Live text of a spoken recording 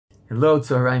Hello,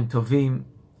 Tzoraim Tovim.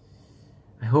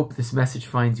 I hope this message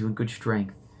finds you in good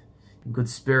strength, in good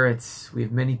spirits. We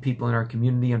have many people in our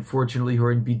community, unfortunately, who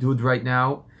are in Bidud right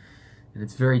now, and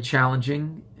it's very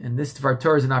challenging. And this Dvar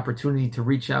Torah is an opportunity to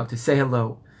reach out, to say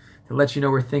hello, to let you know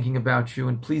we're thinking about you.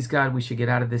 And please, God, we should get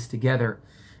out of this together,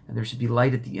 and there should be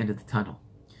light at the end of the tunnel.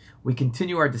 We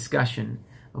continue our discussion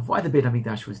of why the Beit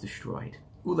HaMikdash was destroyed.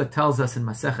 Ula tells us in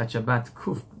Masechet Shabbat,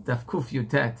 Daf Kuf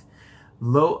Yutet,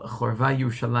 Lo chorva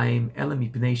Yerushalayim ela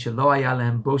mipnei shelo haya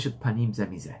lehem boshet panim ze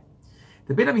mizeh.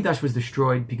 The Beit HaMikdash was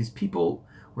destroyed because people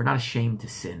were not ashamed to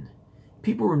sin.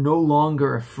 People were no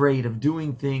longer afraid of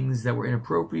doing things that were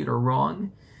inappropriate or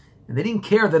wrong, and they didn't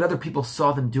care that other people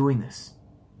saw them doing this.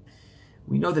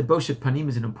 We know that boshet panim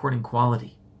is an important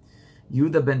quality.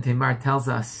 Yehuda ben Temar tells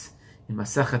us in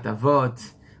Masechet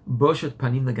Avot, boshet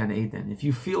panim legan Eden. If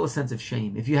you feel a sense of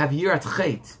shame, if you have yirat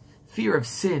chet, fear of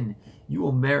sin, you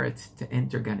will merit to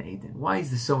enter Gan Eden. Why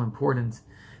is this so important?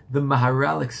 The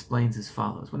Maharal explains as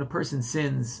follows. When a person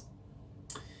sins,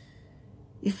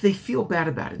 if they feel bad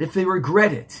about it, if they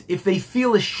regret it, if they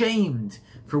feel ashamed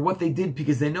for what they did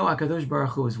because they know HaKadosh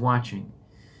Baruch Hu is watching,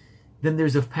 then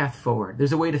there's a path forward.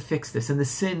 There's a way to fix this. And the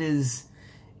sin is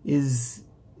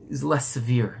less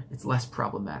severe. It's less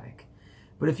problematic.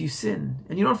 But if you sin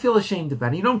and you don't feel ashamed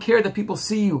about it, you don't care that people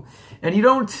see you, and you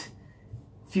don't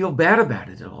feel bad about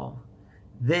it at all,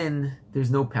 then there's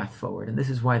no path forward. And this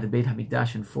is why the Beit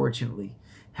HaMikdash, unfortunately,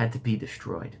 had to be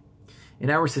destroyed.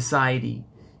 In our society,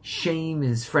 shame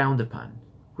is frowned upon.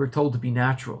 We're told to be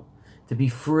natural, to be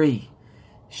free.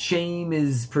 Shame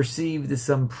is perceived as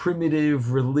some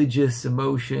primitive religious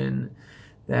emotion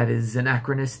that is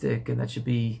anachronistic and that should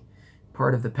be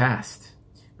part of the past.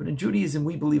 But in Judaism,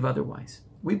 we believe otherwise.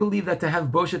 We believe that to have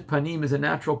boshet panim is a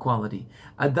natural quality.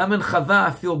 Adam and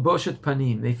Chava feel boshet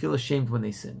panim. They feel ashamed when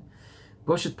they sin.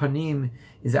 Boshet panim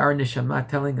is our neshama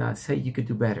telling us, hey, you could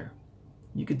do better.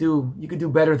 You could do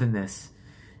better than this.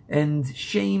 And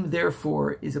shame,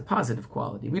 therefore, is a positive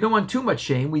quality. We don't want too much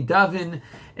shame. We daven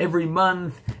every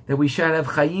month that we should have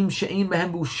chayim she'ein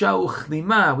behem busha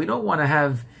uchlima. We don't want to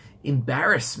have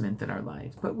embarrassment in our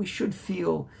lives, but we should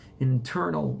feel an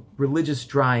internal religious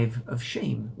drive of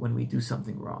shame when we do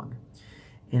something wrong.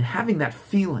 And having that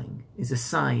feeling is a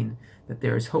sign that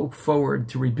there is hope forward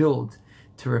to rebuild,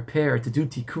 to repair, to do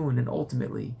tikkun, and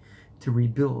ultimately to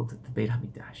rebuild the Beit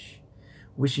HaMikdash.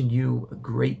 Wishing you a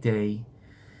great day.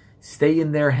 Stay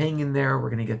in there, hang in there. We're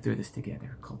going to get through this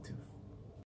together. Kol Tov.